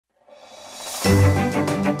Hi,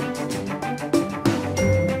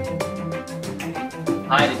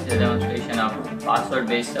 this is a demonstration of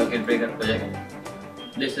password-based circuit breaker project.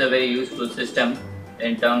 This is a very useful system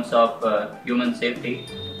in terms of human safety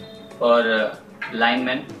for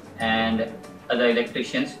linemen and other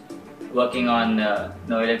electricians working on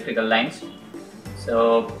electrical lines.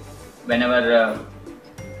 So whenever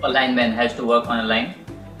a lineman has to work on a line,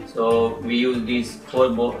 so we use these four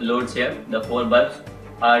loads here. The four bulbs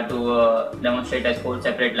are to demonstrate as four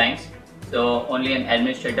separate lines. So only an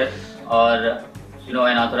administrator or an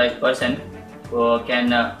authorized person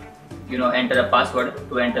can enter a password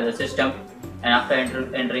to enter the system, and after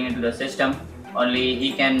entering into the system, only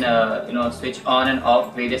he can switch on and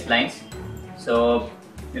off various lines. So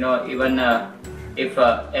even if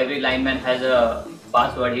every lineman has a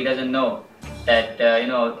password, he doesn't know that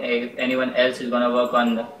if anyone else is going to work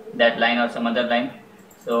on that line or some other line.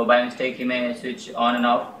 So by mistake he may switch on and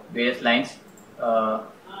off various lines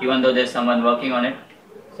even though there's someone working on it.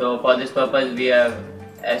 So for this purpose we have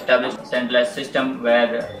established a centralized system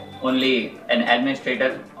where only an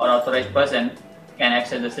administrator or authorized person can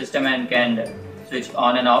access the system and can switch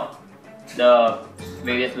on and off the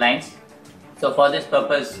various lines. So for this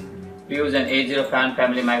purpose we use an 8051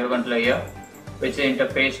 family microcontroller here, which is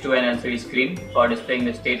interfaced to an LCD screen for displaying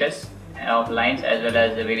the status of lines as well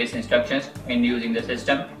as the various instructions in using the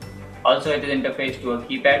system. Also it is interfaced to a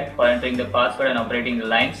keypad for entering the password and operating the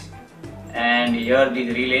lines, and here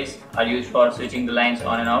these relays are used for switching the lines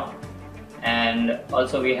on and off. And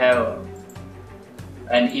also we have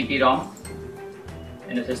an EPROM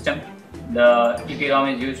in the system. The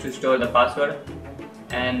EPROM is used to store the password,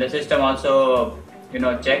 and the system also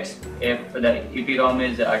checks if the EPROM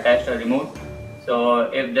is attached or removed. So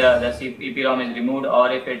if the EPROM is removed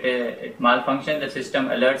or if it malfunctions, the system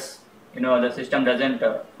alerts, the system doesn't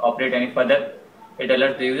operate any further. It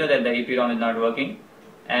alerts the user that the EPROM is not working,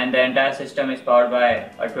 and the entire system is powered by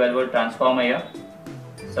a 12-volt transformer here.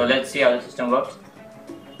 So let's see how the system works.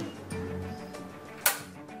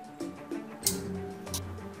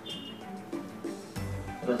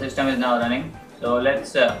 So the system is now running. So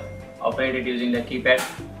let's operate it using the keypad.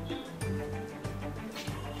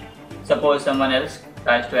 Suppose someone else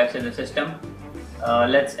tries to access the system.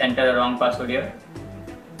 Let's enter the wrong password here.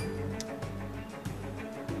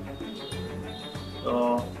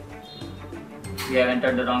 So we have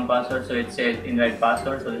entered the wrong password, so it says invalid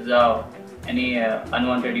password. So this is how any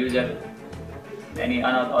unwanted user, any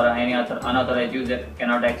unauthorized user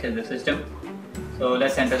cannot access the system. So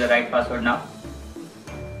let's enter the right password now.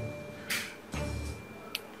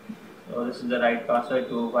 So this is the right password,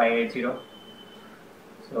 2580.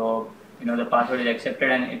 So the password is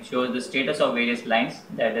accepted and it shows the status of various lines.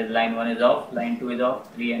 That is, line 1 is off, line 2 is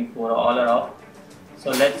off, 3 and 4 all are off.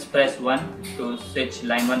 So let's press 1 to switch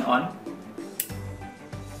line 1 on.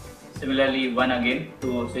 Similarly 1 again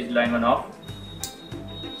to switch line 1 off.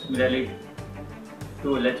 Similarly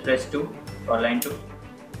 2, let's press 2 for line 2,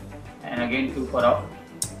 and again 2 for off.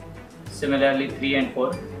 Similarly 3 and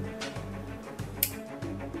 4,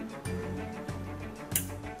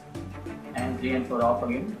 and 3 and 4 off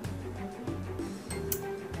again.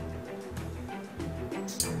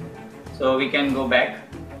 So we can go back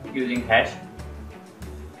using hash.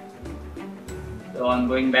 So on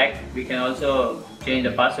going back, we can also change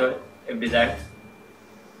the password if desired.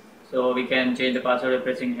 So we can change the password by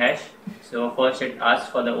pressing hash. So first it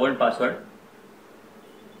asks for the old password.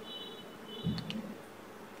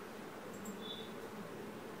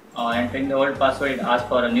 On entering the old password, it asks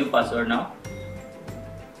for a new password now.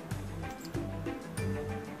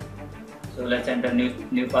 So let's enter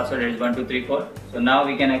new password. It is 1234. So now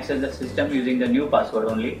we can access the system using the new password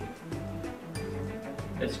only.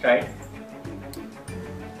 Let's try it.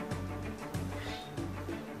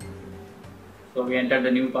 So we enter the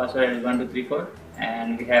new password as 1234,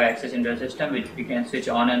 and we have access into the system, which we can switch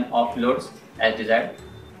on and off loads as desired.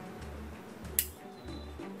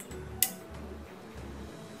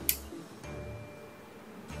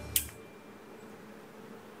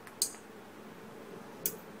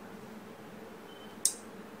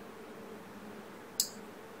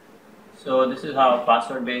 So this is how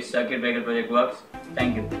password-based circuit breaker project works.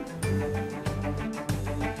 Thank you.